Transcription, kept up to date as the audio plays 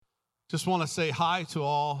Just want to say hi to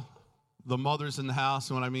all the mothers in the house.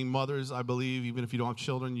 And when I mean mothers, I believe even if you don't have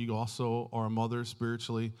children, you also are a mother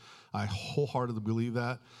spiritually. I wholeheartedly believe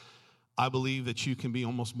that. I believe that you can be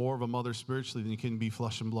almost more of a mother spiritually than you can be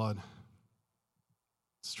flesh and blood.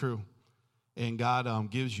 It's true. And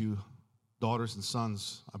God gives you daughters and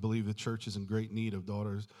sons. I believe the church is in great need of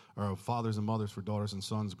daughters, or of fathers and mothers for daughters and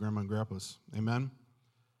sons, grandma and grandpas. Amen?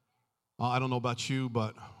 I don't know about you,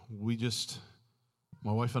 but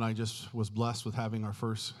my wife and I just was blessed with having our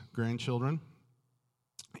first grandchildren.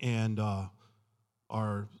 And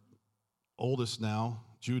our oldest now,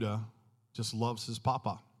 Judah, just loves his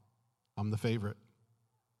papa. I'm the favorite.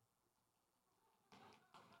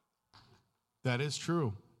 That is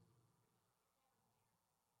true.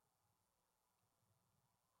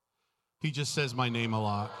 He just says my name a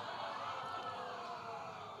lot.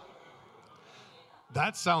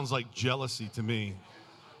 That sounds like jealousy to me.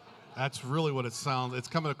 That's really what it sounds. It's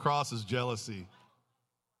coming across as jealousy.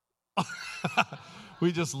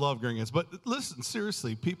 We just love grandkids. But listen,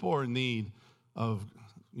 seriously, people are in need of,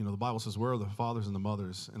 the Bible says, where are the fathers and the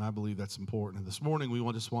mothers? And I believe that's important. And this morning, we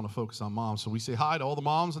just want to focus on moms. So we say hi to all the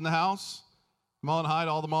moms in the house. Come on, hi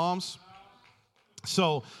to all the moms.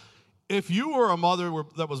 So if you were a mother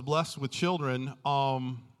that was blessed with children,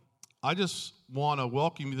 I just want to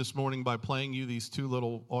welcome you this morning by playing you these two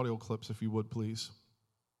little audio clips, if you would, please.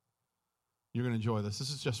 You're going to enjoy this. This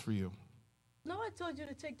is just for you. No, I told you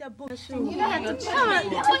to take that book. You don't have to tell me.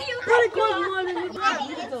 It costs more than you got.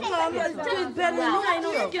 It's better than mine.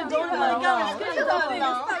 You can do it.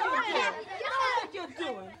 You're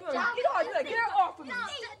doing. Get her off of me.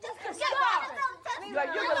 Stop. You're going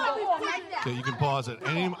to go off like that. Okay, you can pause it.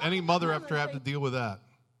 Any mother ever have to deal with that?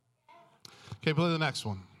 Okay, play the next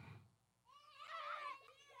one.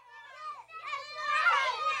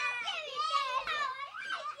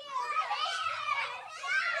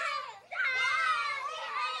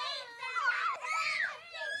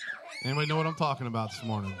 Anybody know what I'm talking about this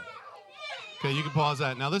morning? Okay, you can pause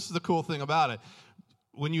that. Now, this is the cool thing about it.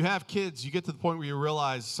 When you have kids, you get to the point where you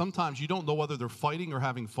realize sometimes you don't know whether they're fighting or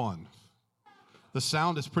having fun. The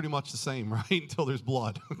sound is pretty much the same, right? Until there's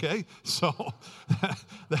blood, okay? So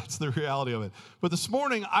that's the reality of it. But this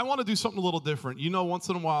morning, I want to do something a little different. Once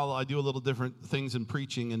in a while, I do a little different things in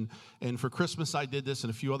preaching. And for Christmas, I did this and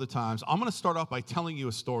a few other times. I'm going to start off by telling you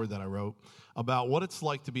a story that I wrote about what it's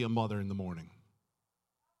like to be a mother in the morning.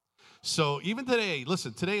 So even today,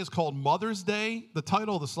 listen, today is called Mother's Day. The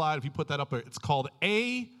title of the slide, if you put that up there, it's called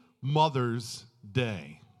A Mother's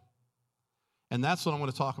Day. And that's what I'm going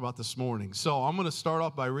to talk about this morning. So I'm going to start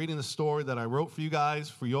off by reading the story that I wrote for you guys,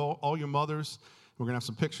 for all your mothers. We're going to have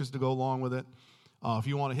some pictures to go along with it. If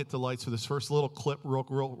you want to hit the lights for this first little clip,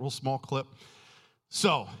 real small clip.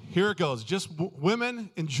 So here it goes. Just women,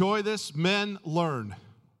 enjoy this. Men, learn.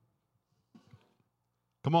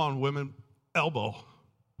 Come on, women, elbow.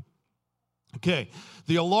 Okay,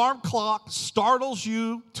 the alarm clock startles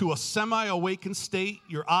you to a semi-awakened state.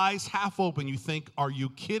 Your eyes half open. You think, are you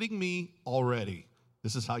kidding me already?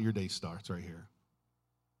 This is how your day starts right here.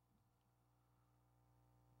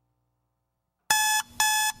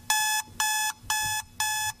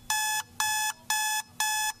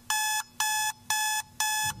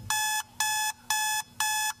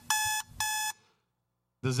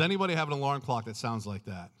 Does anybody have an alarm clock that sounds like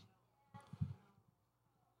that?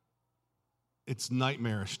 It's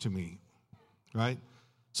nightmarish to me, right?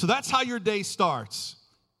 So that's how your day starts.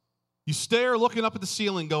 You stare looking up at the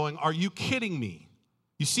ceiling going, are you kidding me?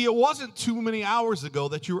 You see, it wasn't too many hours ago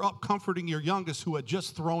that you were up comforting your youngest who had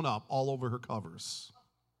just thrown up all over her covers.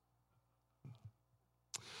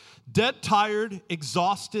 Dead tired,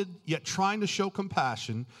 exhausted, yet trying to show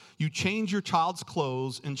compassion, you change your child's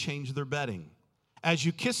clothes and change their bedding. As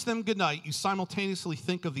you kiss them goodnight, you simultaneously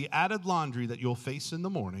think of the added laundry that you'll face in the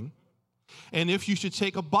morning, and if you should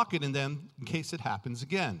take a bucket in them in case it happens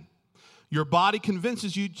again. Your body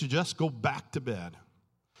convinces you to just go back to bed.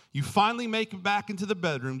 You finally make it back into the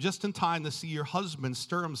bedroom just in time to see your husband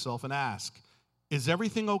stir himself and ask, is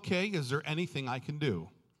everything okay? Is there anything I can do?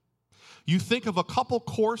 You think of a couple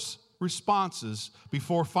coarse responses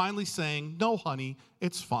before finally saying, no, honey,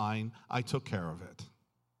 it's fine. I took care of it.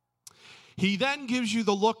 He then gives you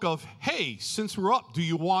the look of, hey, since we're up, do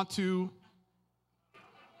you want to?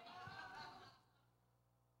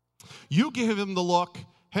 You give him the look,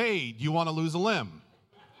 hey, do you want to lose a limb?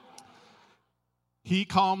 He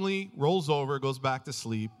calmly rolls over, goes back to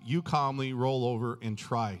sleep. You calmly roll over and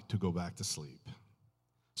try to go back to sleep.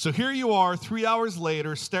 So here you are 3 hours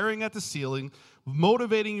later, staring at the ceiling,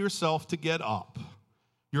 motivating yourself to get up.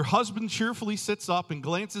 Your husband cheerfully sits up and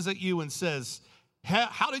glances at you and says,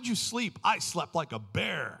 how did you sleep? I slept like a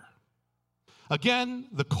bear. Again,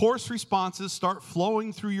 the coarse responses start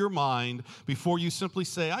flowing through your mind before you simply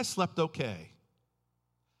say, I slept okay.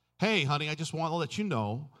 Hey, honey, I just want to let you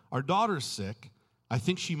know, our daughter's sick. I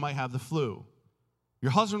think she might have the flu.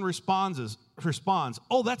 Your husband responds,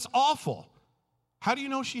 oh, that's awful. How do you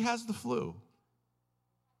know she has the flu?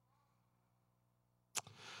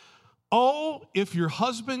 Oh, if your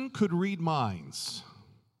husband could read minds.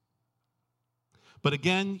 But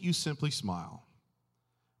again, you simply smile.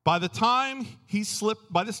 By this time he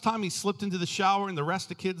slipped into the shower and the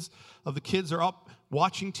rest of the kids are up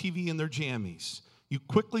watching TV in their jammies. You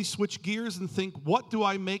quickly switch gears and think, what do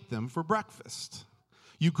I make them for breakfast?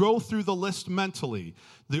 You go through the list mentally.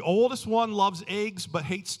 The oldest one loves eggs but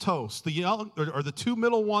hates toast. The two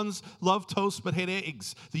middle ones love toast but hate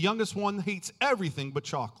eggs. The youngest one hates everything but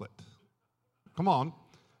chocolate. Come on.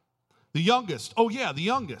 The youngest.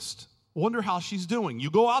 Wonder how she's doing. You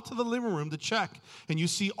go out to the living room to check, and you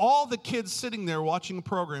see all the kids sitting there watching a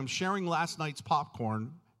program, sharing last night's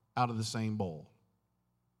popcorn out of the same bowl.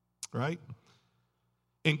 Right?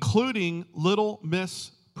 Including Little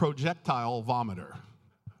Miss Projectile Vomiter.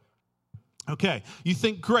 Okay, you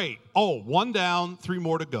think, great. Oh, 1 down, 3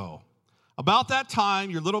 more to go. About that time,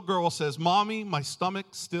 your little girl says, Mommy, my stomach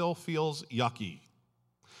still feels yucky.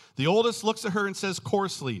 The oldest looks at her and says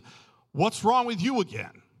coarsely, what's wrong with you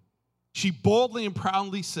again? She boldly and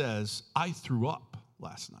proudly says, I threw up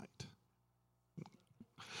last night.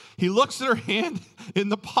 He looks at her hand in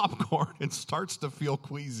the popcorn and starts to feel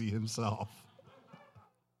queasy himself.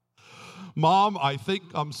 Mom, I think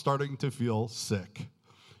I'm starting to feel sick.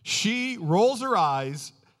 She rolls her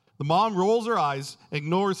eyes. The mom rolls her eyes,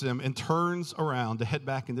 ignores him, and turns around to head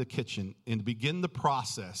back into the kitchen and begin the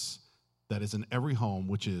process that is in every home,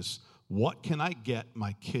 which is, what can I get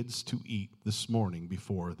my kids to eat this morning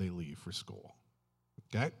before they leave for school?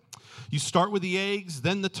 Okay? You start with the eggs,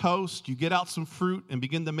 then the toast. You get out some fruit and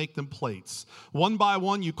begin to make them plates. One by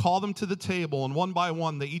one, you call them to the table, and one by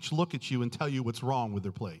one, they each look at you and tell you what's wrong with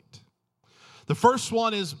their plate. The first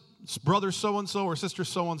one is brother so-and-so or sister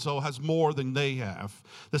so-and-so has more than they have.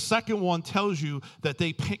 The second one tells you that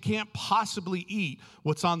they can't possibly eat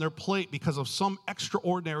what's on their plate because of some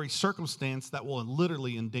extraordinary circumstance that will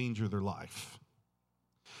literally endanger their life.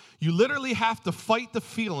 You literally have to fight the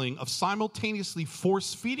feeling of simultaneously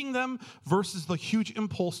force-feeding them versus the huge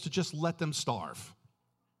impulse to just let them starve.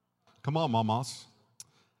 Come on, mamas.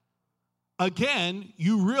 Again,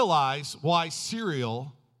 you realize why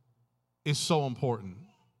cereal is so important.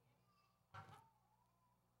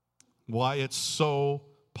 Why it's so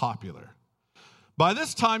popular. By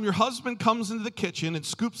this time, your husband comes into the kitchen and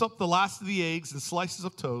scoops up the last of the eggs and slices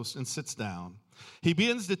of toast and sits down. He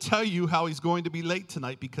begins to tell you how he's going to be late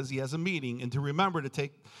tonight because he has a meeting and to remember to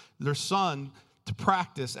take their son to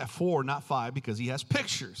practice at 4, not 5, because he has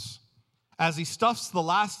pictures. As he stuffs the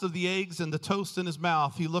last of the eggs and the toast in his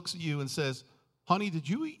mouth, he looks at you and says, honey, did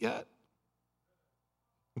you eat yet?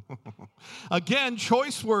 Again,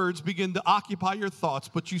 choice words begin to occupy your thoughts,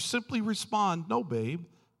 but you simply respond, no, babe,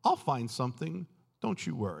 I'll find something. Don't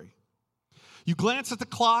you worry. You glance at the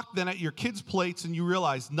clock, then at your kids' plates, and you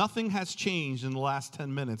realize nothing has changed in the last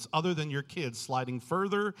 10 minutes other than your kids sliding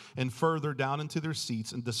further and further down into their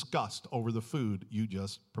seats in disgust over the food you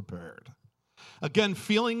just prepared. Again,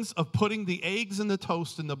 feelings of putting the eggs and the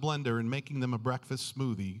toast in the blender and making them a breakfast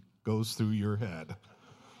smoothie goes through your head.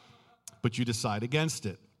 But you decide against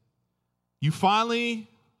it. You finally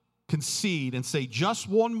concede and say just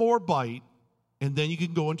one more bite, and then you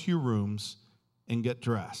can go into your rooms and get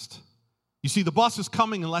dressed. You see, the bus is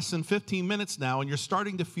coming in less than 15 minutes now, and you're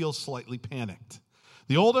starting to feel slightly panicked.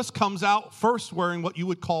 The oldest comes out first wearing what you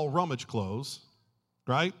would call rummage clothes,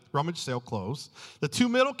 right? Rummage sale clothes. The 2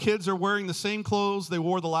 middle kids are wearing the same clothes they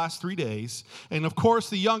wore the last 3 days. And of course,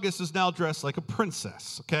 the youngest is now dressed like a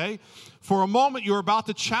princess, okay? For a moment, you're about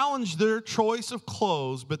to challenge their choice of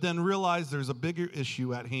clothes, but then realize there's a bigger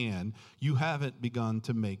issue at hand. You haven't begun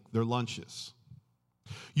to make their lunches.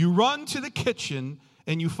 You run to the kitchen,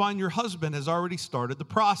 and you find your husband has already started the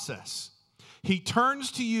process. He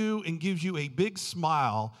turns to you and gives you a big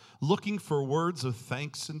smile, looking for words of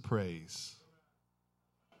thanks and praise.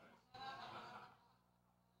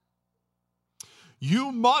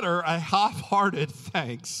 You mutter a half-hearted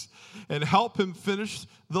thanks and help him finish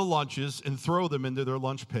the lunches and throw them into their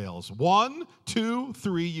lunch pails. 1, 2,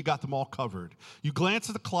 3, you got them all covered. You glance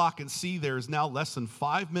at the clock and see there is now less than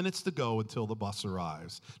 5 minutes to go until the bus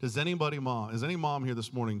arrives. Is any mom here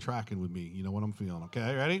this morning tracking with me? You know what I'm feeling,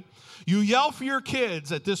 okay? Ready? You yell for your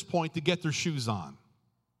kids at this point to get their shoes on.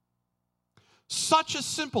 Such a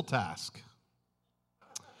simple task.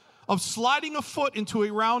 of sliding a foot into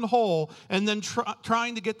a round hole and then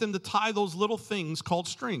trying to get them to tie those little things called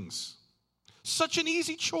strings. Such an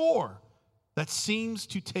easy chore that seems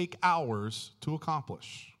to take hours to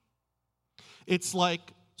accomplish. It's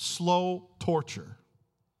like slow torture.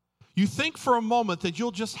 You think for a moment that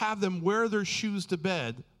you'll just have them wear their shoes to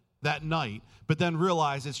bed that night, but then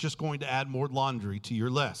realize it's just going to add more laundry to your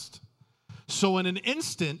list. So in an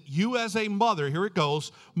instant, you as a mother, here it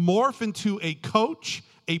goes, morph into a coach,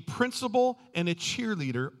 a principal, and a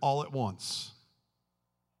cheerleader all at once.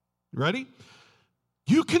 You ready?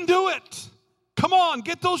 You can do it. Come on,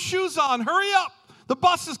 get those shoes on. Hurry up. The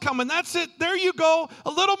bus is coming. That's it. There you go. A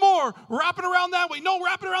little more. Wrap it around that way. No,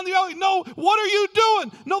 wrap it around the other way. No, what are you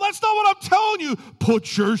doing? No, that's not what I'm telling you.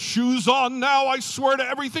 Put your shoes on now. I swear to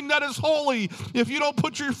everything that is holy. If you don't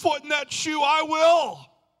put your foot in that shoe, I will.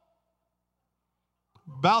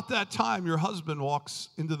 About that time, your husband walks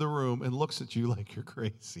into the room and looks at you like you're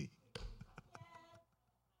crazy.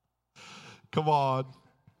 Come on.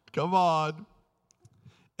 Come on.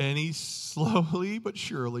 And he slowly but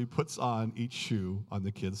surely puts on each shoe on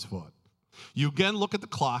the kid's foot. You again look at the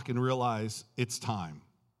clock and realize it's time.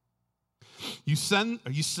 You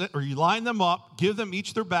line them up, give them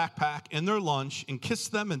each their backpack and their lunch, and kiss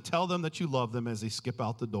them and tell them that you love them as they skip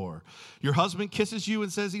out the door. Your husband kisses you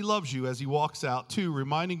and says he loves you as he walks out too,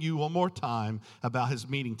 reminding you one more time about his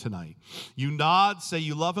meeting tonight. You nod, say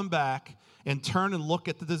you love him back, and turn and look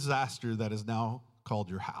at the disaster that is now called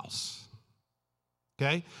your house.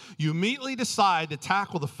 Okay? You immediately decide to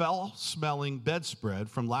tackle the foul-smelling bedspread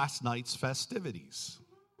from last night's festivities.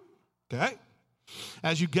 Okay?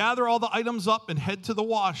 As you gather all the items up and head to the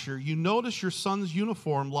washer, you notice your son's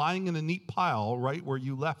uniform lying in a neat pile right where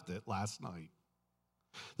you left it last night.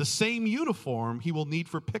 The same uniform he will need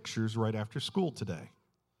for pictures right after school today.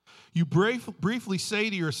 You briefly say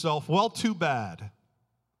to yourself, well, too bad.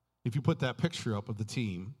 If you put that picture up of the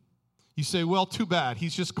team, you say, well, too bad.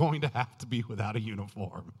 He's just going to have to be without a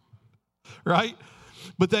uniform, right?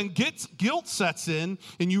 But then guilt sets in,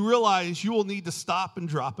 and you realize you will need to stop and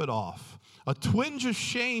drop it off. A twinge of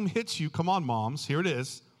shame hits you. Come on, moms, here it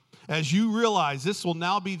is. As you realize this will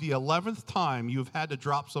now be the 11th time you've had to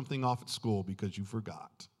drop something off at school because you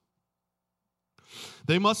forgot.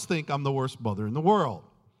 They must think I'm the worst mother in the world.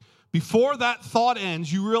 Before that thought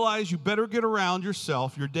ends, you realize you better get around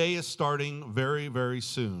yourself. Your day is starting very, very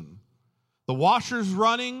soon. The washer's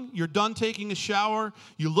running, you're done taking a shower,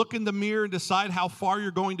 you look in the mirror and decide how far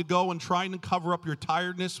you're going to go and trying to cover up your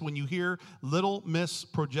tiredness when you hear little Miss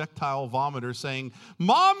Projectile Vomiter saying,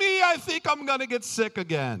 Mommy, I think I'm going to get sick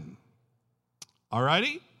again. All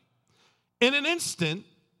righty? In an instant,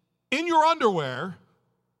 in your underwear,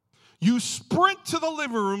 you sprint to the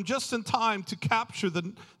living room just in time to capture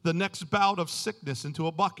the next bout of sickness into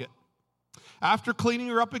a bucket. After cleaning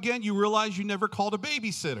her up again, you realize you never called a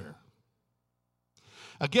babysitter.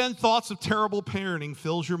 Again, thoughts of terrible parenting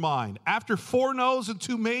fills your mind. After 4 no's and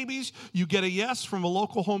 2 maybes, you get a yes from a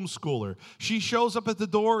local homeschooler. She shows up at the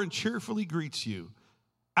door and cheerfully greets you.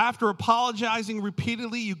 After apologizing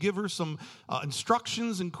repeatedly, you give her some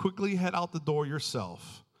instructions and quickly head out the door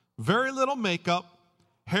yourself. Very little makeup,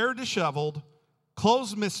 hair disheveled,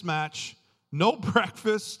 clothes mismatch, no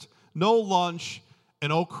breakfast, no lunch,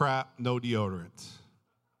 and oh crap, no deodorant.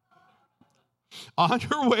 On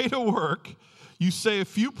your way to work, you say a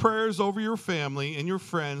few prayers over your family and your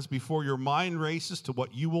friends before your mind races to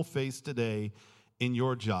what you will face today in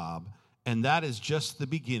your job. And that is just the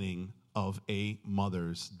beginning of a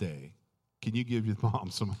Mother's Day. Can you give your mom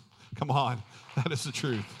some? Come on, that is the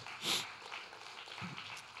truth.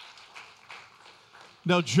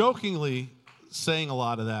 Now, jokingly saying a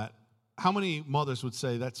lot of that, how many mothers would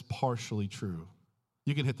say that's partially true?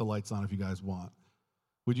 You can hit the lights on if you guys want.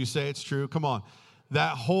 Would you say it's true? Come on.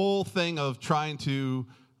 That whole thing of trying to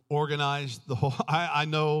organize the whole, I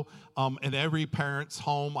know in every parent's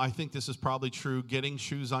home, I think this is probably true, getting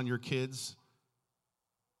shoes on your kids,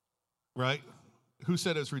 right? Who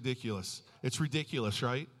said it's ridiculous? It's ridiculous,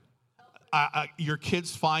 right? Your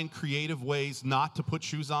kids find creative ways not to put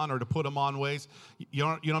shoes on or to put them on ways. You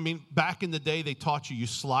know what I mean? Back in the day, they taught you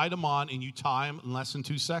slide them on and you tie them in less than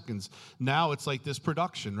 2 seconds. Now it's like this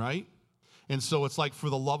production, right? And so it's like, for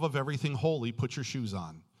the love of everything holy, put your shoes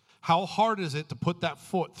on. How hard is it to put that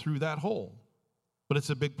foot through that hole? But it's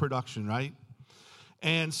a big production, right?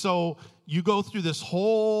 And so you go through this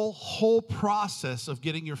whole process of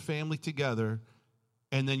getting your family together,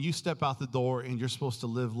 and then you step out the door and you're supposed to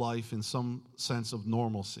live life in some sense of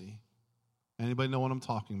normalcy. Anybody know what I'm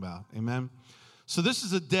talking about? Amen? So this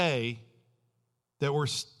is a day that we're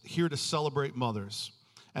here to celebrate mothers.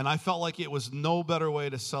 And I felt like it was no better way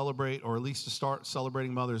to celebrate, or at least to start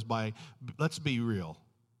celebrating mothers, by let's be real.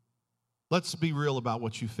 Let's be real about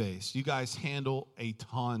what you face. You guys handle a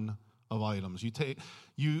ton of items.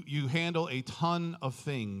 You handle a ton of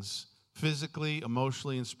things physically,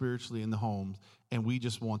 emotionally, and spiritually in the home, and we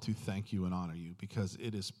just want to thank you and honor you because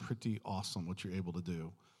it is pretty awesome what you're able to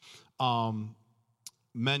do.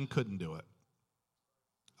 Men couldn't do it.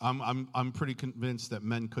 I'm pretty convinced that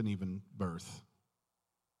men couldn't even birth.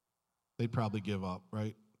 They'd probably give up,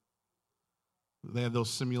 right? They have those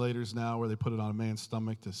simulators now where they put it on a man's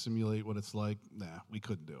stomach to simulate what it's like. Nah, we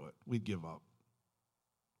couldn't do it. We'd give up.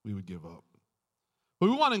 We would give up. But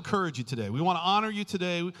we want to encourage you today. We want to honor you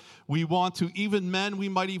today. We want to, even men, we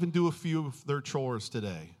might even do a few of their chores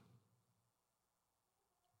today.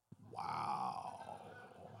 Wow.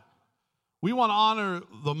 We want to honor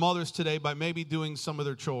the mothers today by maybe doing some of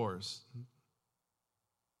their chores.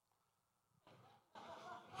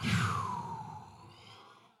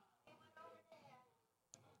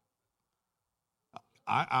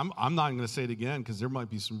 I'm not going to say it again because there might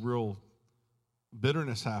be some real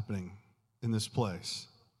bitterness happening in this place.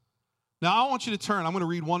 Now, I want you to turn. I'm going to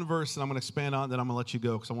read one verse and I'm going to expand on it, then I'm going to let you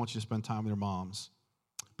go because I want you to spend time with your moms.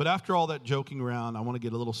 But after all that joking around, I want to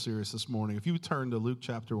get a little serious this morning. If you would turn to Luke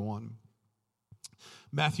chapter 1.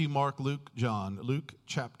 Matthew, Mark, Luke, John. Luke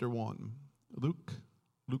chapter 1. Luke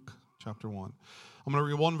chapter 1. I'm going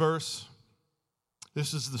to read one verse.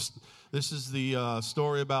 This is the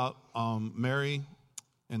story about Mary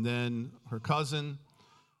and then her cousin,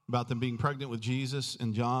 about them being pregnant with Jesus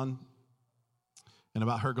and John, and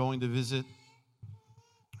about her going to visit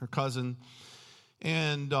her cousin,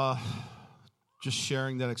 and just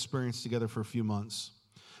sharing that experience together for a few months.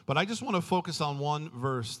 But I just want to focus on one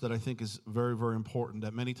verse that I think is very, very important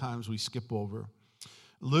that many times we skip over.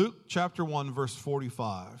 Luke chapter 1, verse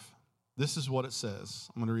 45. This is what it says.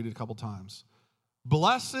 I'm going to read it a couple times.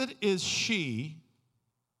 Blessed is she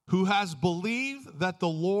who has believed that the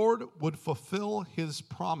Lord would fulfill his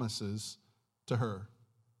promises to her.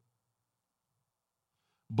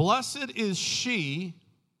 Blessed is she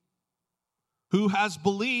who has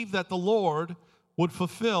believed that the Lord would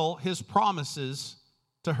fulfill his promises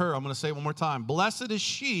to her. I'm going to say it one more time. Blessed is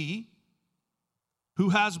she who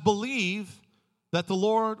has believed that the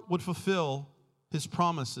Lord would fulfill his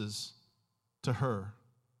promises to her.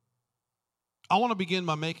 I want to begin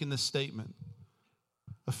by making this statement.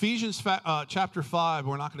 Ephesians chapter 5,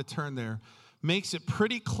 we're not going to turn there, makes it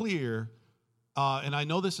pretty clear, and I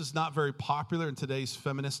know this is not very popular in today's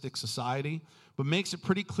feministic society, but makes it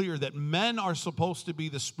pretty clear that men are supposed to be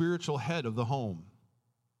the spiritual head of the home.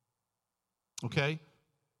 Okay?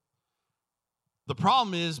 The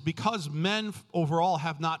problem is because men overall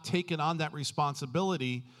have not taken on that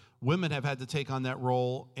responsibility, women have had to take on that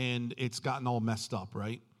role, and it's gotten all messed up,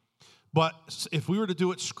 right? But if we were to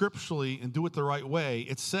do it scripturally and do it the right way,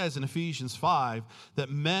 it says in Ephesians 5 that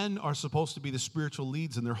men are supposed to be the spiritual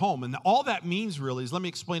leads in their home. And all that means really is, let me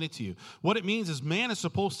explain it to you. What it means is man is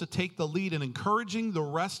supposed to take the lead in encouraging the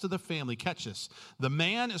rest of the family. Catch this. The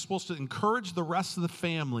man is supposed to encourage the rest of the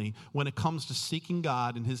family when it comes to seeking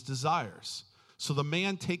God and his desires. So the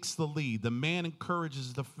man takes the lead. The man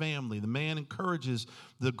encourages the family. The man encourages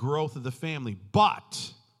the growth of the family.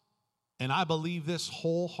 But, and I believe this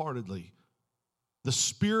wholeheartedly, the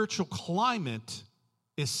spiritual climate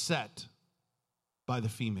is set by the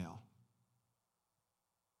female.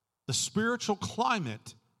 The spiritual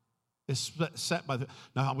climate is set by the...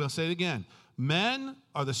 Now, I'm going to say it again. Men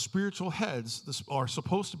are the spiritual heads, are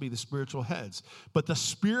supposed to be the spiritual heads. But the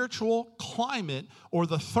spiritual climate or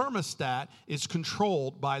the thermostat is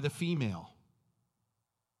controlled by the female.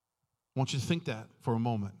 I want you to think that for a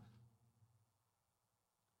moment.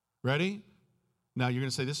 Ready? Now you're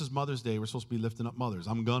going to say, this is Mother's Day. We're supposed to be lifting up mothers.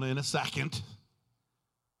 I'm going to in a second.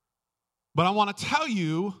 But I want to tell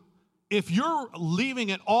you, if you're leaving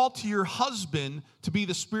it all to your husband to be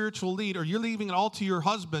the spiritual lead, or you're leaving it all to your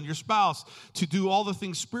husband, your spouse, to do all the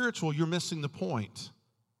things spiritual, you're missing the point.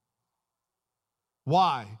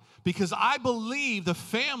 Why? Because I believe the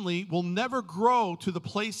family will never grow to the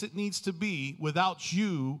place it needs to be without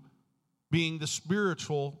you being the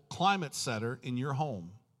spiritual climate setter in your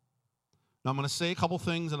home. Now, I'm going to say a couple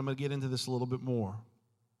things, and I'm going to get into this a little bit more.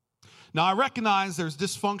 Now, I recognize there's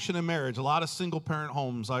dysfunction in marriage, a lot of single-parent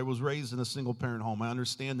homes. I was raised in a single-parent home. I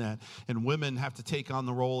understand that. And women have to take on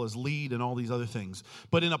the role as lead and all these other things.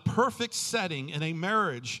 But in a perfect setting, in a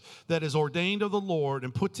marriage that is ordained of the Lord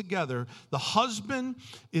and put together, the husband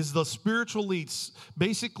is the spiritual lead,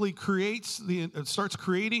 basically starts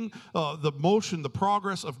creating the motion, the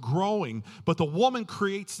progress of growing. But the woman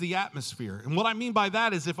creates the atmosphere. And what I mean by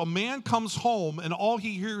that is if a man comes home and all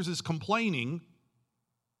he hears is complaining,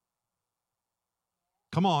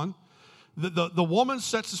 come on. The woman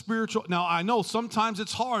sets the spiritual. Now, I know sometimes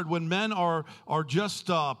it's hard when men are just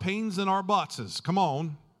pains in our buttses. Come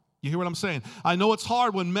on. You hear what I'm saying? I know it's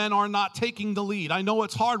hard when men are not taking the lead. I know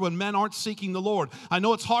it's hard when men aren't seeking the Lord. I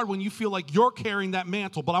know it's hard when you feel like you're carrying that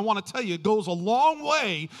mantle. But I want to tell you, it goes a long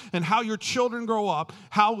way in how your children grow up,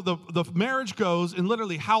 how the marriage goes, and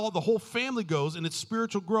literally how the whole family goes in its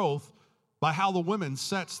spiritual growth by how the woman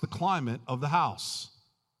sets the climate of the house.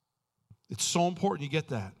 It's so important you get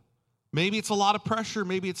that. Maybe it's a lot of pressure,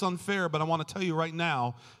 maybe it's unfair, but I want to tell you right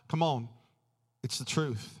now, come on, it's the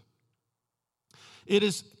truth. It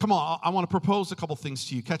is, come on, I want to propose a couple things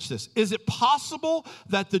to you. Catch this. Is it possible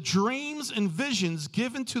that the dreams and visions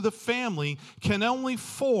given to the family can only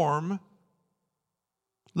form,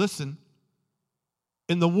 listen,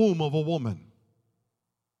 in the womb of a woman?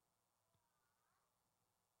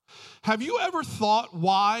 Have you ever thought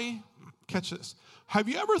why, catch this, have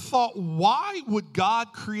you ever thought, why would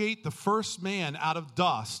God create the first man out of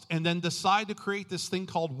dust and then decide to create this thing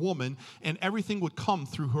called woman and everything would come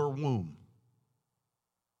through her womb?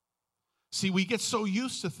 See, we get so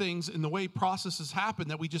used to things in the way processes happen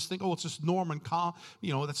that we just think, oh, it's just norm and calm.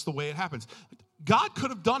 You know, that's the way it happens. God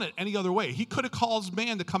could have done it any other way. He could have caused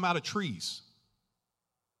man to come out of trees.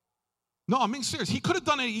 No, I'm being serious. He could have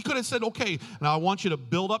done it. He could have said, okay, now I want you to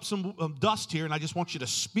build up some dust here, and I just want you to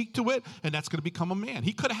speak to it, and that's going to become a man.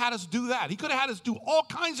 He could have had us do that. He could have had us do all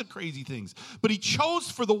kinds of crazy things. But he chose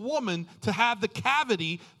for the woman to have the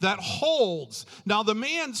cavity that holds. Now, the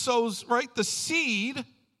man sows, right, the seed,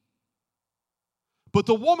 but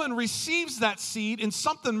the woman receives that seed, and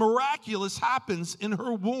something miraculous happens in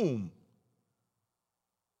her womb.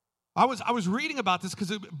 I was reading about this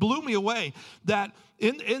because it blew me away that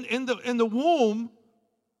in the womb,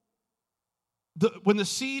 when the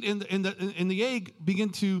seed and the egg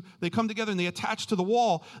they come together and they attach to the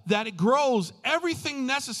wall, that it grows everything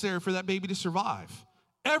necessary for that baby to survive.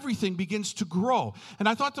 Everything begins to grow. And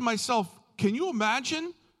I thought to myself, can you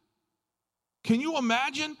imagine?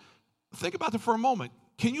 Think about that for a moment.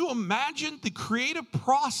 Can you imagine the creative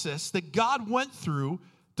process that God went through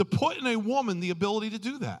to put in a woman the ability to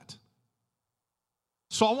do that?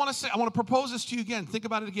 So I want to propose this to you again. Think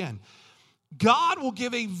about it again. God will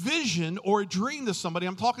give a vision or a dream to somebody.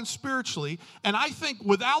 I'm talking spiritually. And I think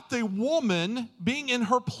without the woman being in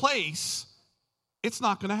her place, it's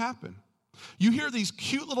not going to happen. You hear these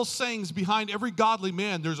cute little sayings behind every godly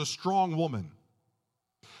man, there's a strong woman.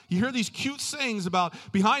 You hear these cute sayings about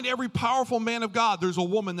behind every powerful man of God, there's a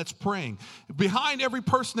woman that's praying. Behind every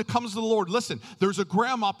person that comes to the Lord, listen, there's a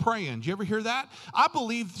grandma praying. Do you ever hear that? I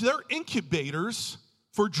believe they're incubators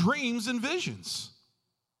for dreams and visions.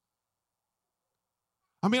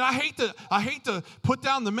 I mean, I hate to put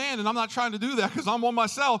down the man, and I'm not trying to do that because I'm one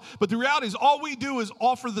myself, but the reality is all we do is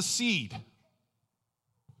offer the seed.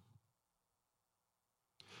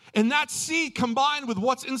 And that seed combined with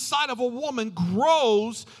what's inside of a woman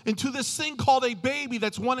grows into this thing called a baby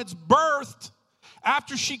that's when it's birthed.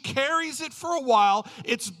 After she carries it for a while,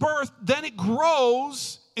 it's birthed, then it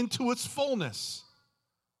grows into its fullness.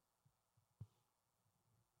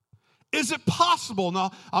 Is it possible?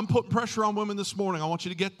 Now, I'm putting pressure on women this morning. I want you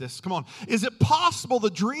to get this. Come on. Is it possible the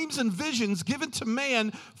dreams and visions given to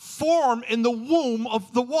man form in the womb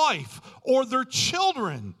of the wife or their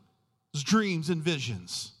children's dreams and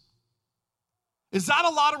visions? Is that a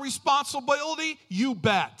lot of responsibility? You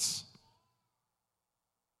bet.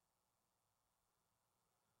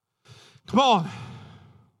 Come on.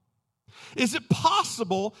 Is it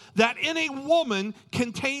possible that in a woman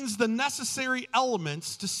contains the necessary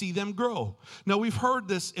elements to see them grow? Now, we've heard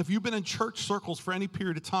this. If you've been in church circles for any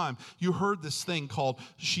period of time, you heard this thing called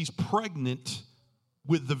she's pregnant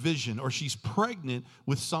with the vision, or she's pregnant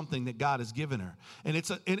with something that God has given her. And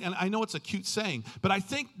and I know it's a cute saying, but I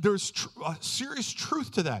think there's a serious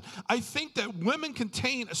truth to that. I think that women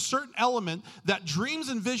contain a certain element that dreams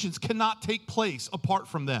and visions cannot take place apart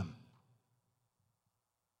from them.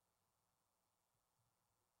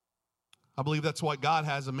 I believe that's why God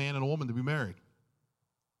has a man and a woman to be married.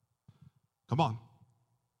 Come on.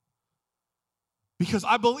 Because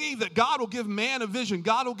I believe that God will give man a vision.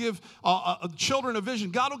 God will give children a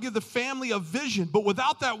vision. God will give the family a vision. But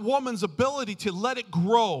without that woman's ability to let it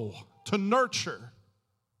grow, to nurture,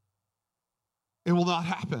 it will not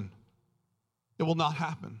happen. It will not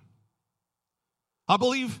happen. I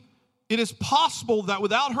believe it is possible that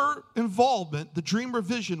without her involvement, the dream or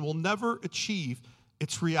vision will never achieve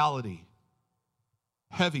its reality.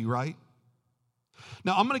 Heavy, right?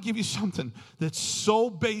 Now, I'm going to give you something that's so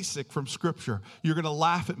basic from Scripture. You're going to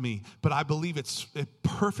laugh at me, but I believe it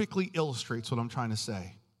perfectly illustrates what I'm trying to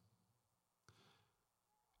say.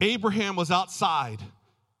 Abraham was outside,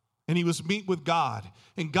 and he was meeting with God,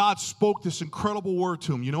 and God spoke this incredible word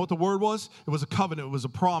to him. You know what the word was? It was a covenant. It was a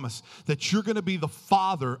promise that you're going to be the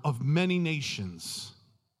father of many nations.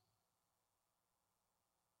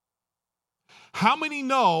 How many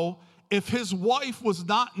know if his wife was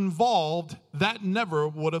not involved, that never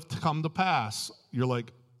would have come to pass? You're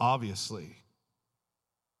like, obviously.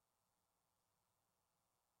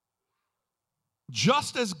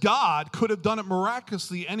 Just as God could have done it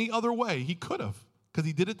miraculously any other way, he could have, because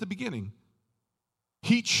he did it at the beginning.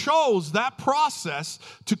 He chose that process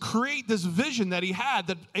to create this vision that he had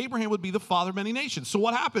that Abraham would be the father of many nations. So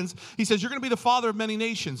what happens? He says, you're going to be the father of many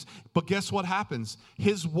nations. But guess what happens?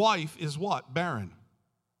 His wife is what? Barren.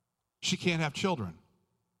 She can't have children.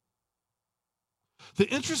 The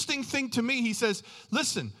interesting thing to me, he says,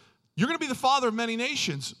 listen, you're going to be the father of many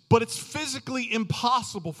nations, but it's physically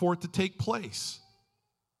impossible for it to take place.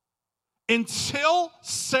 Until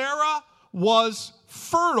Sarah was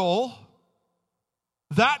fertile,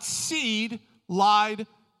 that seed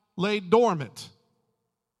lay dormant.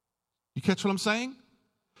 You catch what I'm saying?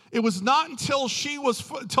 It was not until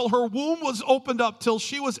her womb was opened up, till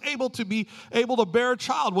she was able to bear a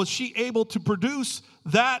child, was she able to produce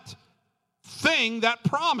that thing, that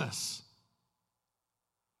promise.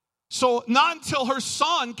 So not until her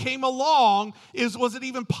son came along was it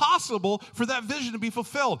even possible for that vision to be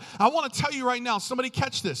fulfilled. I want to tell you right now, somebody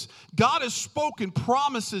catch this. God has spoken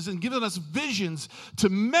promises and given us visions to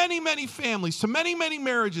many, many families, to many, many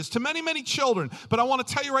marriages, to many, many children. But I want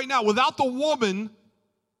to tell you right now, without the woman,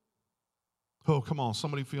 oh, come on,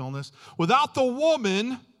 somebody feeling this? Without the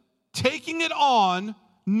woman taking it on,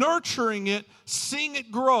 nurturing it, seeing it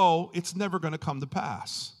grow, it's never going to come to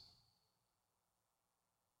pass.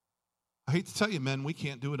 I hate to tell you, men, we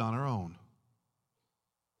can't do it on our own.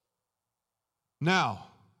 Now,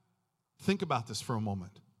 think about this for a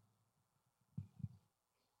moment.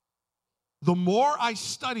 The more I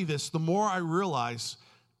study this, the more I realize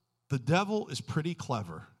the devil is pretty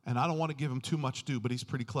clever. And I don't want to give him too much due, but he's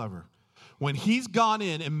pretty clever. When he's gone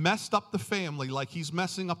in and messed up the family like he's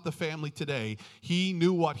messing up the family today, he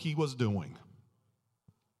knew what he was doing.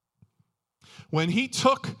 When he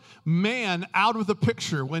took man out of the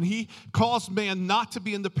picture, when he caused man not to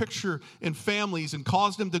be in the picture in families and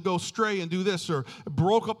caused him to go stray and do this or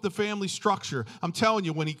broke up the family structure, I'm telling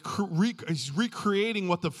you, when he's recreating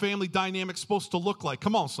what the family dynamic's supposed to look like.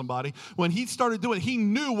 Come on, somebody. When he started doing it, he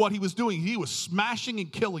knew what he was doing. He was smashing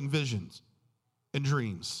and killing visions and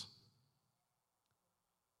dreams.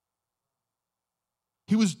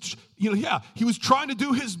 He was, he was trying to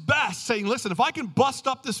do his best, saying, listen, if I can bust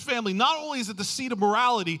up this family, not only is it the seat of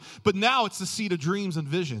morality, but now it's the seat of dreams and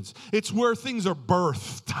visions. It's where things are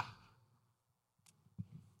birthed.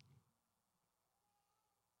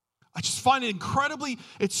 I just find it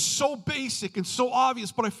it's so basic and so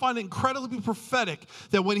obvious, but I find it incredibly prophetic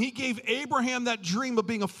that when he gave Abraham that dream of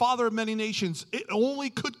being a father of many nations, it only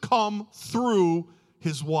could come through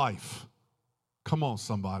his wife. Come on,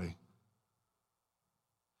 somebody.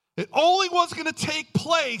 It only was going to take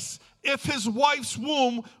place if his wife's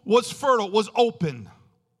womb was fertile, was open.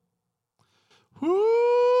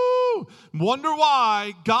 Woo! Wonder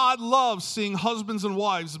why God loves seeing husbands and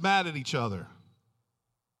wives mad at each other.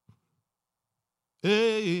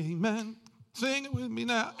 Amen. Sing it with me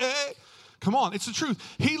now. Hey. Come on, it's the truth.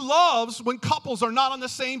 He loves when couples are not on the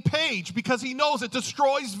same page because he knows it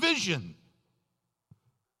destroys vision.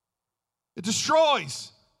 It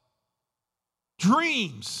destroys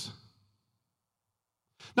dreams.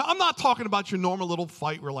 Now, I'm not talking about your normal little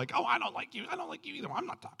fight where like, oh, I don't like you either. I'm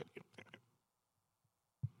not talking to you.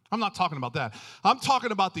 I'm not talking about that. I'm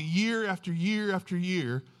talking about the year after year after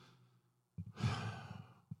year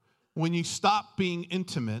when you stop being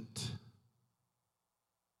intimate,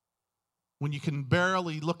 when you can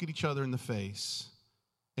barely look at each other in the face,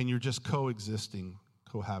 and you're just coexisting,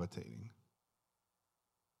 cohabitating.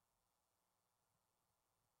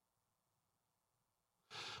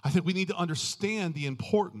 I think we need to understand the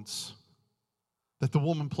importance that the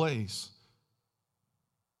woman plays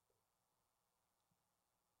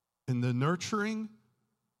in the nurturing,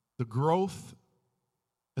 the growth,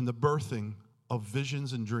 and the birthing of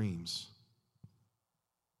visions and dreams.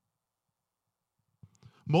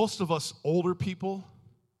 Most of us older people,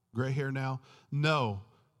 gray hair now, know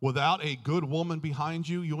without a good woman behind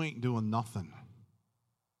you, you ain't doing nothing.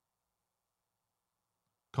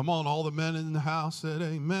 Come on, all the men in the house said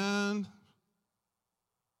amen.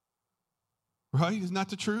 Right? Isn't that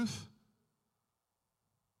the truth?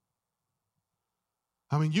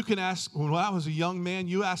 I mean, you can ask, when I was a young man,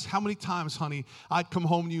 you ask how many times, honey, I'd come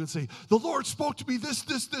home to you and say, the Lord spoke to me this, and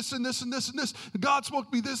this, and this, and this. God spoke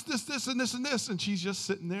to me this, and this, and this. And she's just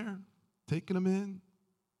sitting there, taking them in.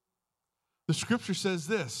 The scripture says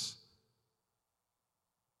this,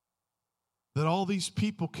 that all these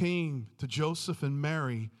people came to Joseph and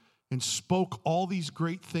Mary and spoke all these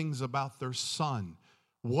great things about their son.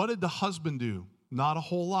 What did the husband do? Not a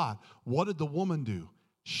whole lot. What did the woman do?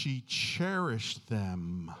 She cherished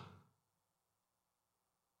them.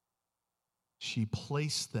 She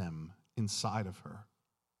placed them inside of her.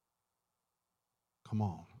 Come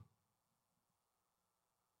on.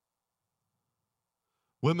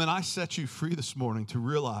 Women, I set you free this morning to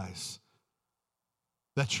realize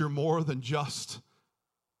that you're more than just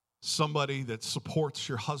somebody that supports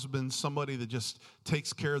your husband, somebody that just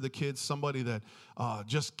takes care of the kids, somebody that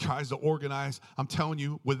just tries to organize. I'm telling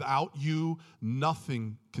you, without you,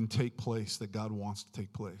 nothing can take place that God wants to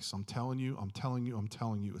take place. I'm telling you,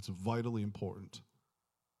 it's vitally important.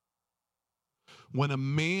 When a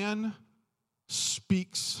man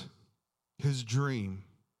speaks his dream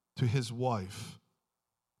to his wife,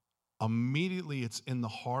 immediately it's in the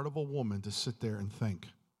heart of a woman to sit there and think,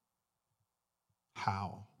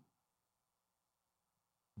 how?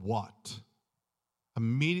 What?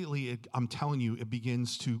 Immediately, I'm telling you, it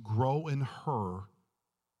begins to grow in her,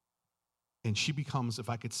 and she becomes, if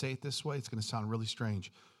I could say it this way, it's going to sound really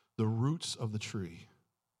strange, the roots of the tree.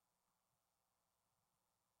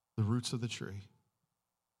 The roots of the tree.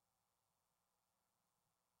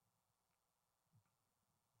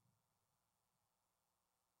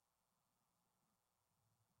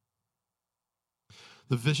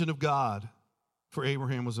 The vision of God for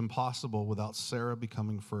Abraham was impossible without Sarah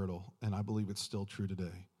becoming fertile, and I believe it's still true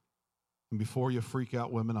today. And before you freak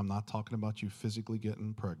out, women, I'm not talking about you physically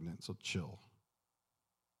getting pregnant, so chill.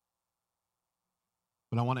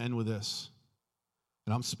 But I want to end with this,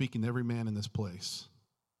 and I'm speaking to every man in this place.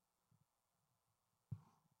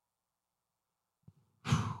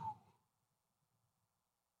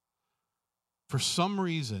 For some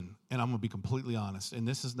reason, and I'm going to be completely honest, and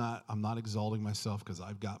I'm not exalting myself because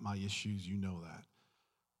I've got my issues, you know that.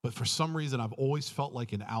 But for some reason, I've always felt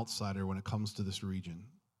like an outsider when it comes to this region.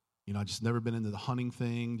 You know, I just never been into the hunting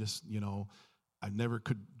thing, I never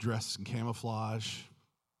could dress in camouflage.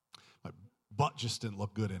 My butt just didn't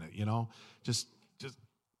look good in it, Just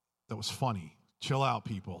that was funny. Chill out,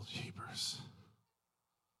 people. Jeepers.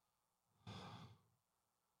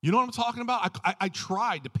 You know what I'm talking about? I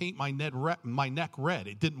tried to paint my neck red.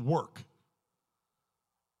 It didn't work.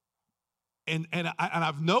 And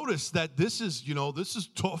I've noticed that this is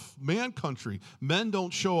tough man country. Men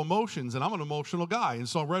don't show emotions, and I'm an emotional guy. And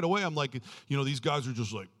so right away I'm like, these guys are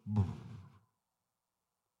just like,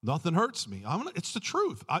 nothing hurts me. It's the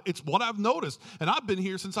truth. It's what I've noticed. And I've been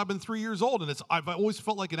here since I've been 3 years old, and I've always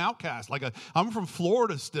felt like an outcast. I'm from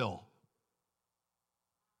Florida still.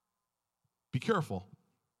 Be careful.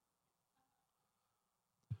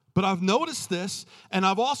 But I've noticed this, and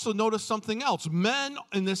I've also noticed something else. Men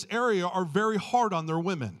in this area are very hard on their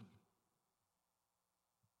women.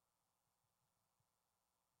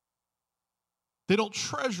 They don't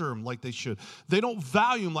treasure them like they should. They don't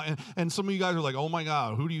value them. And some of you guys are like, oh my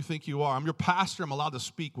God, who do you think you are? I'm your pastor. I'm allowed to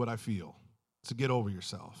speak what I feel. So get over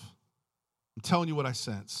yourself. I'm telling you what I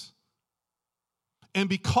sense.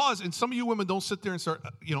 And some of you women don't sit there and start,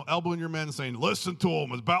 elbowing your men and saying, listen to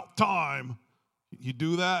them, it's about time. You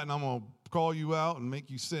do that, and I'm going to call you out and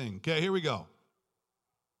make you sing. Okay, here we go.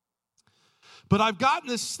 But I've gotten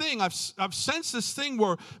this thing, I've sensed this thing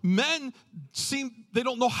where men they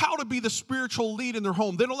don't know how to be the spiritual lead in their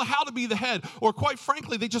home. They don't know how to be the head. Or quite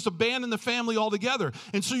frankly, they just abandon the family altogether.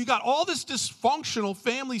 And so you got all this dysfunctional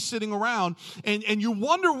family sitting around, and you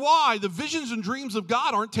wonder why the visions and dreams of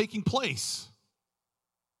God aren't taking place.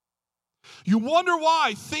 You wonder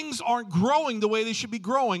why things aren't growing the way they should be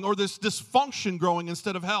growing, or this dysfunction growing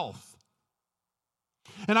instead of health.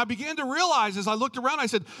 And I began to realize as I looked around, I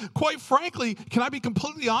said, quite frankly, can I be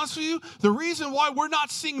completely honest with you? The reason why we're not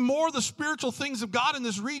seeing more of the spiritual things of God in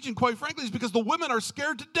this region, quite frankly, is because the women are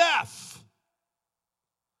scared to death.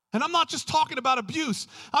 And I'm not just talking about abuse.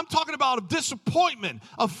 I'm talking about disappointment,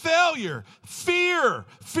 of failure, fear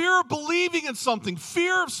of believing in something,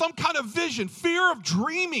 fear of some kind of vision, fear of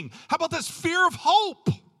dreaming. How about this? Fear of hope.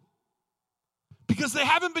 Because they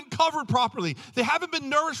haven't been covered properly. They haven't been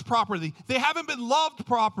nourished properly. They haven't been loved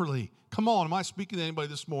properly. Come on, am I speaking to anybody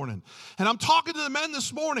this morning? And I'm talking to the men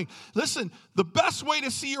this morning. Listen, the best way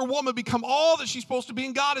to see your woman become all that she's supposed to be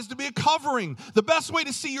in God is to be a covering. The best way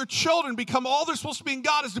to see your children become all they're supposed to be in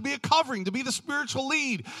God is to be a covering, to be the spiritual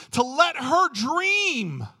lead, to let her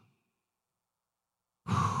dream,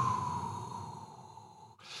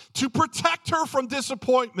 to protect her from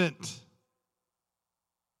disappointment,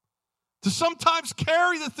 to sometimes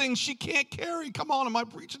carry the things she can't carry. Come on, am I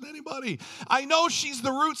preaching to anybody? I know she's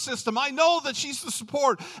the root system. I know that she's the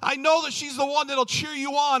support. I know that she's the one that'll cheer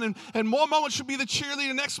you on. And one moment she'll be the cheerleader.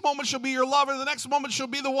 The next moment she'll be your lover. The next moment she'll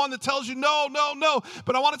be the one that tells you no, no, no.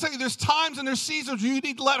 But I want to tell you, there's times and there's seasons where you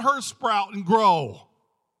need to let her sprout and grow.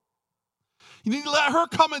 You need to let her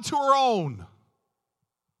come into her own.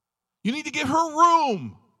 You need to give her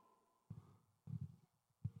room.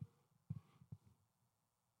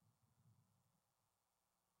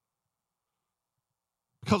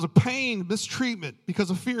 Because of pain, mistreatment, because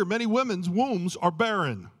of fear, many women's wombs are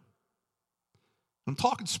barren. I'm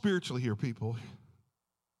talking spiritually here, people.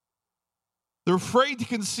 They're afraid to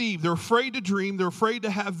conceive. They're afraid to dream. They're afraid to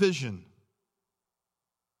have vision.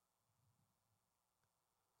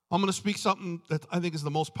 I'm going to speak something that I think is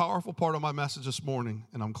the most powerful part of my message this morning,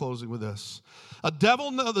 and I'm closing with this. The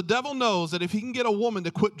devil knows that if he can get a woman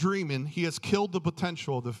to quit dreaming, he has killed the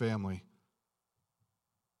potential of the family.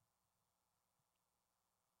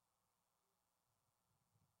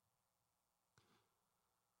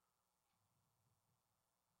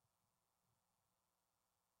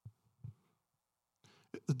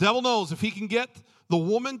 The devil knows if he can get the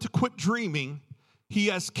woman to quit dreaming, he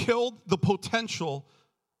has killed the potential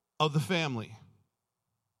of the family.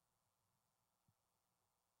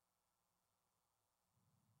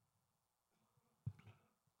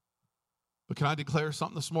 But can I declare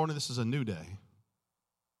something this morning? This is a new day.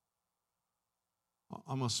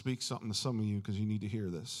 I'm going to speak something to some of you because you need to hear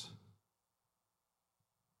this.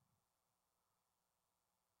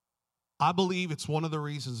 I believe it's one of the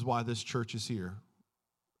reasons why this church is here.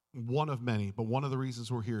 One of many, but one of the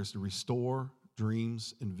reasons we're here is to restore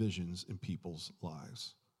dreams and visions in people's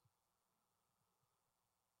lives.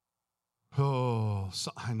 Oh,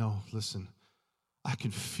 so, I know, listen, I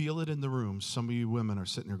can feel it in the room. Some of you women are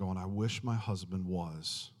sitting there going, I wish my husband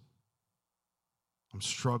was. I'm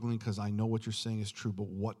struggling because I know what you're saying is true, but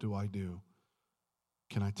what do I do?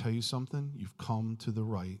 Can I tell you something? You've come to the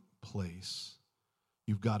right place.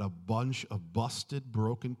 You've got a bunch of busted,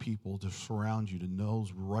 broken people to surround you, to know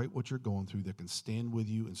right what you're going through, that can stand with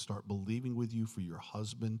you and start believing with you for your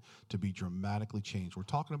husband to be dramatically changed. We're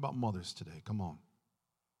talking about mothers today. Come on.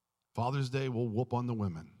 Father's Day, we'll whoop on the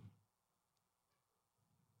women.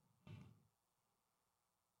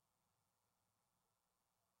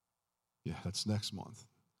 Yeah, that's next month.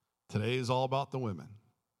 Today is all about the women.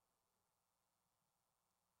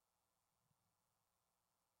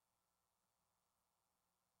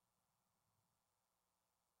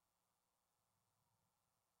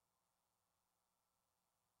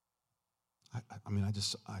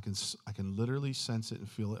 I can literally sense it and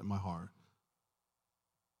feel it in my heart.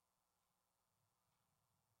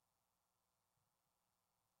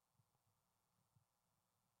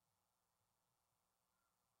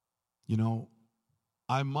 You know,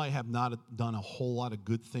 I might have not done a whole lot of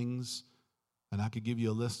good things, and I could give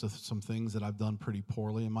you a list of some things that I've done pretty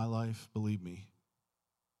poorly in my life. Believe me,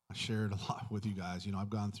 I shared a lot with you guys. You know, I've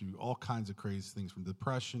gone through all kinds of crazy things, from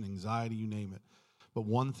depression, anxiety, you name it. But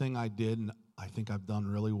one thing I did, and I think I've done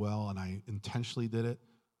really well, and I intentionally did it,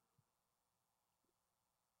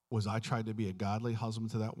 was I tried to be a godly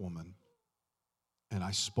husband to that woman, and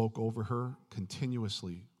I spoke over her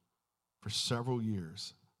continuously for several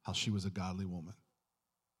years how she was a godly woman.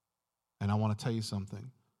 And I want to tell you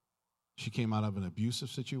something. She came out of an abusive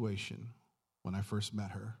situation when I first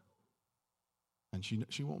met her, and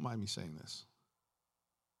she won't mind me saying this.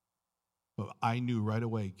 But I knew right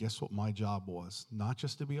away, guess what my job was? Not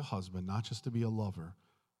just to be a husband, not just to be a lover,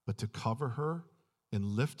 but to cover her and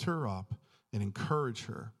lift her up and encourage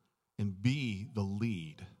her and be the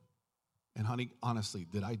lead. And honey, honestly,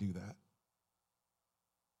 did I do that?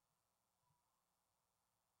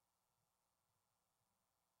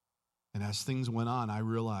 And as things went on, I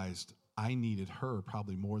realized I needed her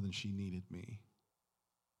probably more than she needed me.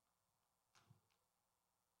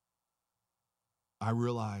 I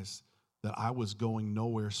realized that I was going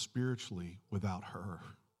nowhere spiritually without her.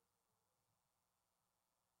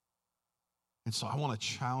 And so I want to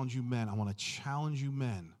challenge you men. I want to challenge you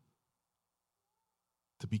men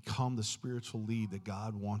to become the spiritual lead that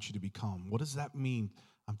God wants you to become. What does that mean?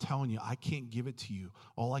 I'm telling you, I can't give it to you.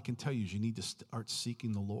 All I can tell you is you need to start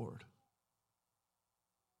seeking the Lord.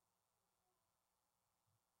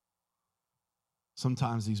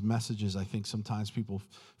 Sometimes these messages, I think sometimes people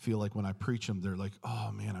feel like when I preach them, they're like,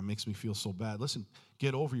 oh man, it makes me feel so bad. Listen,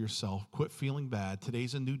 get over yourself. Quit feeling bad.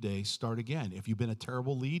 Today's a new day. Start again. If you've been a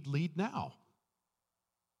terrible lead, lead now.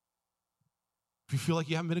 If you feel like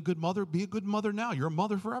you haven't been a good mother, be a good mother now. You're a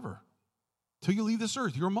mother forever. Till you leave this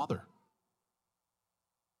earth, you're a mother.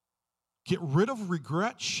 Get rid of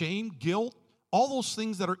regret, shame, guilt, all those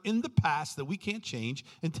things that are in the past that we can't change,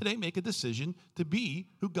 and today make a decision to be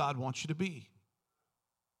who God wants you to be.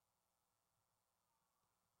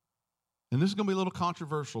 And this is going to be a little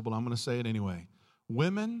controversial, but I'm going to say it anyway.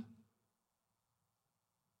 Women,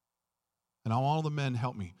 and I want all the men to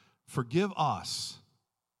help me, forgive us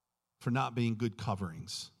for not being good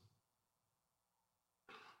coverings.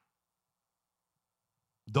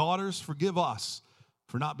 Daughters, forgive us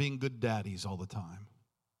for not being good daddies all the time.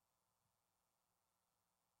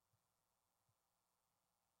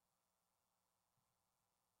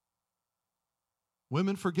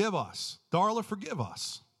 Women, forgive us. Darla, forgive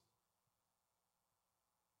us.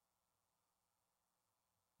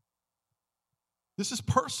 This is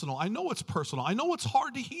personal. I know it's personal. I know it's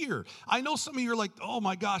hard to hear. I know some of you are like, oh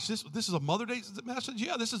my gosh, this is a Mother's Day message?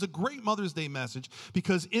 Yeah, this is a great Mother's Day message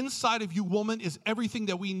because inside of you, woman, is everything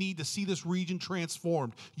that we need to see this region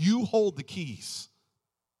transformed. You hold the keys.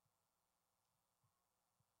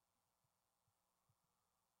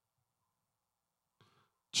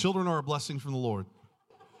 Children are a blessing from the Lord.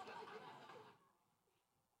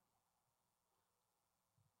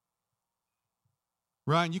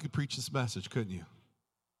 Ryan, you could preach this message, couldn't you?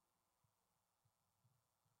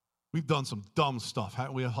 We've done some dumb stuff,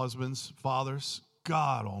 haven't we, husbands, fathers?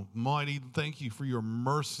 God almighty, thank you for your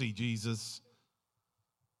mercy, Jesus.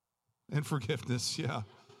 And forgiveness, yeah.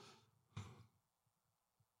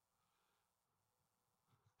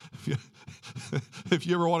 If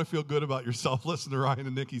you ever want to feel good about yourself, listen to Ryan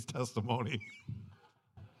and Nikki's testimony.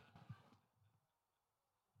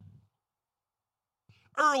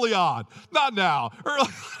 Early on, not now. Early,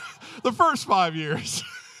 the first 5 years.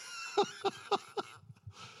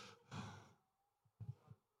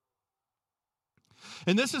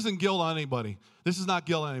 And this isn't guilt on anybody. This is not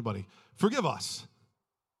guilt on anybody. Forgive us.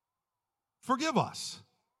 Forgive us.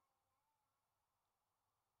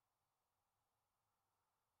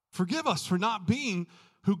 Forgive us for not being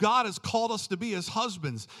who God has called us to be as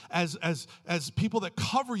husbands, as people that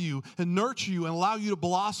cover you and nurture you and allow you to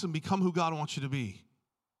blossom, become who God wants you to be.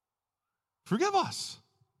 Forgive us.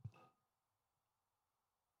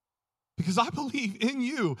 Because I believe in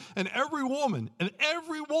you and every woman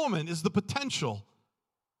is the potential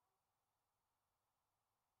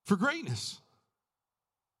for greatness,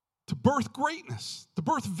 to birth greatness, to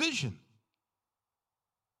birth vision.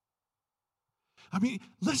 I mean,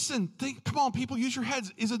 listen, come on, people, use your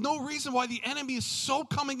heads. Is there no reason why the enemy is so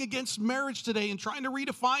coming against marriage today and trying to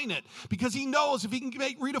redefine it? Because he knows if he can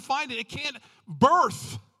redefine it, it can't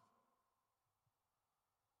birth.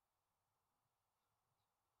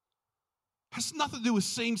 Has nothing to do with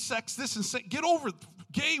same-sex, this and get over it,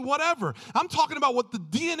 gay, whatever. I'm talking about what the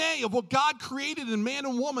DNA of what God created in man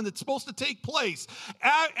and woman that's supposed to take place.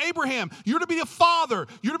 Abraham, you're to be a father.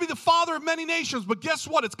 You're to be the father of many nations, but guess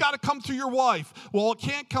what? It's got to come through your wife. Well, it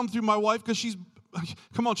can't come through my wife because she's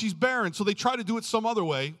barren. So they try to do it some other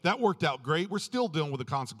way. That worked out great. We're still dealing with the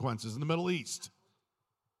consequences in the Middle East.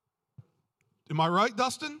 Am I right,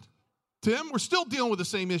 Dustin? Tim, we're still dealing with the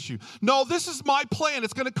same issue. No, this is my plan.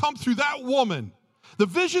 It's going to come through that woman. The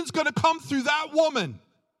vision's going to come through that woman.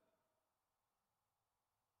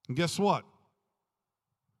 And guess what?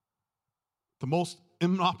 The most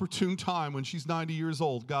inopportune time when she's 90 years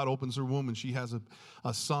old, God opens her womb and she has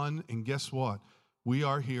a son. And guess what? We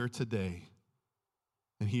are here today,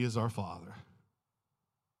 and he is our Father.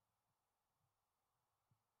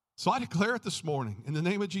 So I declare it this morning in the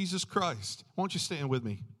name of Jesus Christ. Why don't you stand with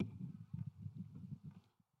me?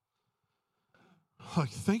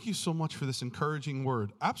 Thank you so much for this encouraging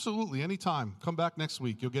word. Absolutely, anytime. Come back next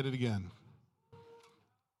week. You'll get it again.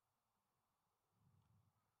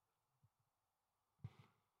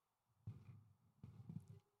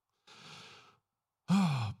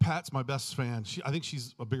 Pat's my best fan. I think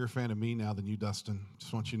she's a bigger fan of me now than you, Dustin.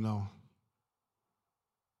 Just want you to know.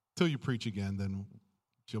 Till you preach again, then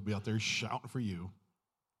she'll be out there shouting for you.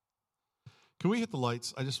 Can we hit the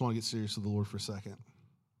lights? I just want to get serious with the Lord for a second.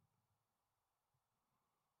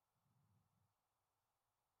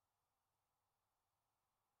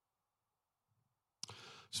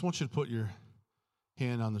 Just want you to put your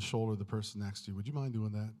hand on the shoulder of the person next to you. Would you mind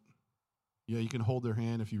doing that? Yeah, you can hold their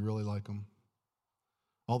hand if you really like them.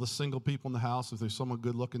 All the single people in the house, if there's someone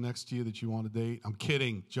good looking next to you that you want to date. I'm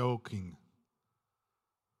kidding, joking.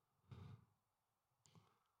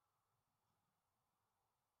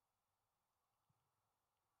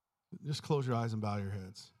 Just close your eyes and bow your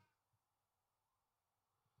heads.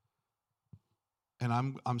 And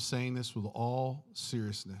I'm saying this with all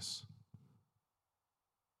seriousness.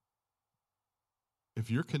 If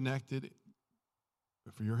you're connected,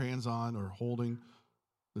 if your hand's on or holding,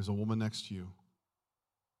 there's a woman next to you.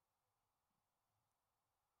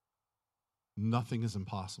 Nothing is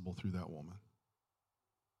impossible through that woman.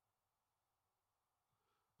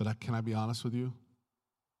 But can I be honest with you?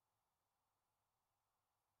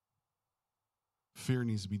 Fear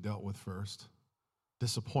needs to be dealt with first.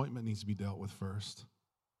 Disappointment needs to be dealt with first.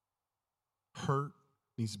 Hurt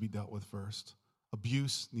needs to be dealt with first.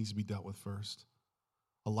 Abuse needs to be dealt with first.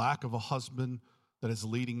 A lack of a husband that is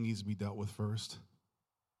leading needs to be dealt with first.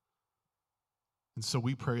 And so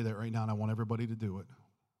we pray that right now, and I want everybody to do it.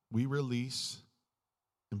 We release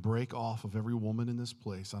and break off of every woman in this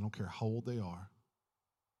place, I don't care how old they are,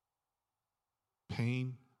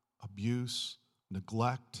 pain, abuse,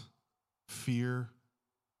 neglect, fear,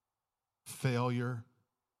 failure.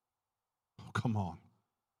 Oh, come on.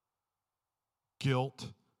 Guilt,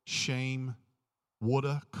 shame,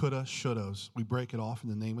 woulda, coulda, shouldas. We break it off in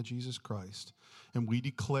the name of Jesus Christ. And we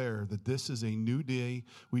declare that this is a new day.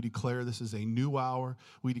 We declare this is a new hour.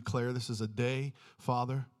 We declare this is a day,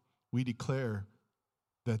 Father. We declare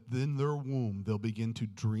that in their womb they'll begin to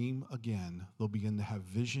dream again. They'll begin to have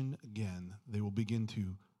vision again. They will begin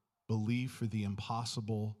to believe for the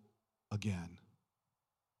impossible again.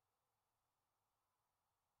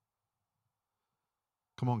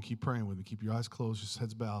 Come on, keep praying with me. Keep your eyes closed, your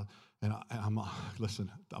heads bowed. And listen,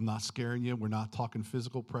 I'm not scaring you. We're not talking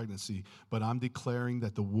physical pregnancy, but I'm declaring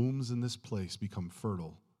that the wombs in this place become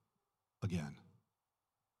fertile again.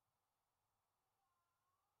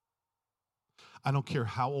 I don't care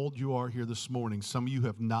how old you are here this morning. Some of you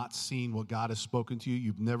have not seen what God has spoken to you.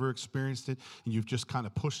 You've never experienced it, and you've just kind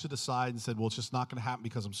of pushed it aside and said, well, it's just not going to happen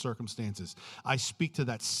because of circumstances. I speak to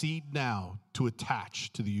that seed now to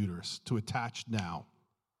attach to the uterus, to attach now,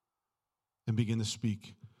 and begin to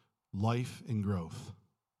speak life and growth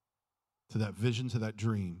to that vision, to that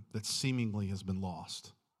dream that seemingly has been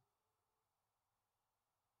lost.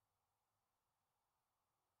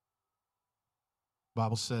 The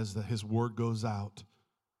Bible says that his word goes out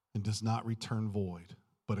and does not return void,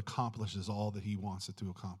 but accomplishes all that he wants it to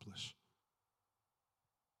accomplish.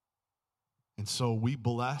 And so we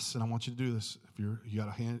bless, and I want you to do this. If you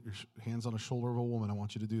got your hands on the shoulder of a woman, I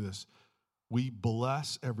want you to do this. We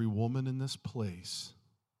bless every woman in this place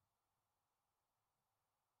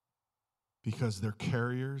because they're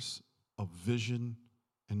carriers of vision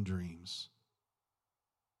and dreams.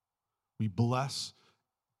 We bless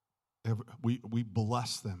we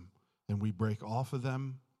bless them, and we break off of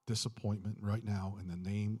them disappointment right now in the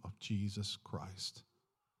name of Jesus Christ.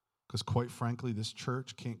 Because quite frankly, this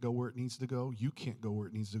church can't go where it needs to go. You can't go where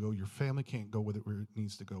it needs to go. Your family can't go where it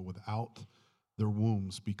needs to go without their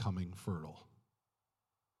wombs becoming fertile.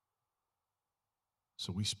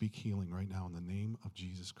 So we speak healing right now in the name of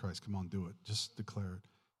Jesus Christ. Come on, do it. Just declare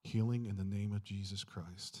it. Healing in the name of Jesus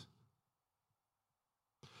Christ.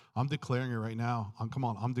 I'm declaring it right now.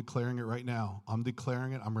 I'm declaring it right now. I'm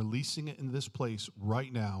declaring it. I'm releasing it in this place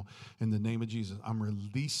right now in the name of Jesus. I'm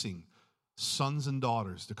releasing sons and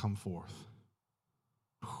daughters to come forth.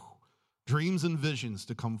 Dreams and visions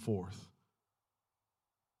to come forth.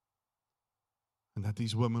 And that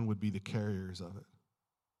these women would be the carriers of it.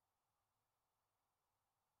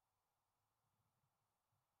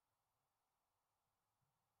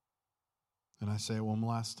 And I say it one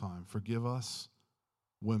last time. Forgive us,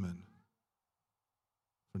 women,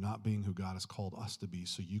 for not being who God has called us to be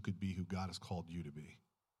so you could be who God has called you to be.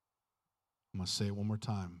 I'm going to say it one more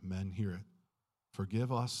time. Men, hear it.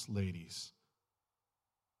 Forgive us, ladies,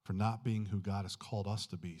 for not being who God has called us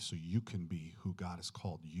to be so you can be who God has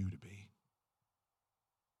called you to be.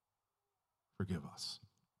 Forgive us.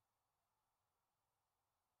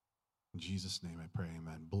 In Jesus' name I pray,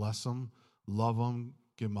 amen. Bless them, love them,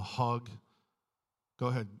 give them a hug. Go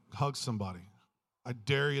ahead, hug somebody. I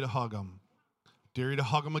dare you to hug them. Dare you to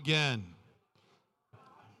hug them again. No,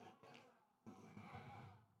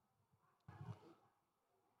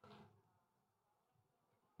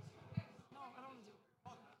 I don't want to do it.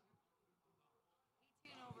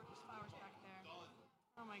 18 over, there's flowers back there.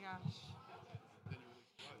 Oh my gosh.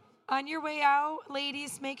 On your way out,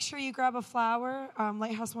 ladies, make sure you grab a flower.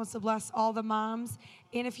 Lighthouse wants to bless all the moms.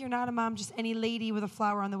 And if you're not a mom, just any lady with a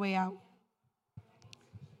flower on the way out.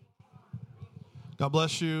 God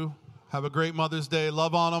bless you. Have a great Mother's Day.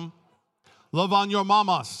 Love on them. Love on your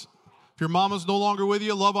mamas. If your mama's no longer with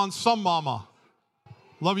you, love on some mama.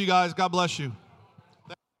 Love you guys. God bless you.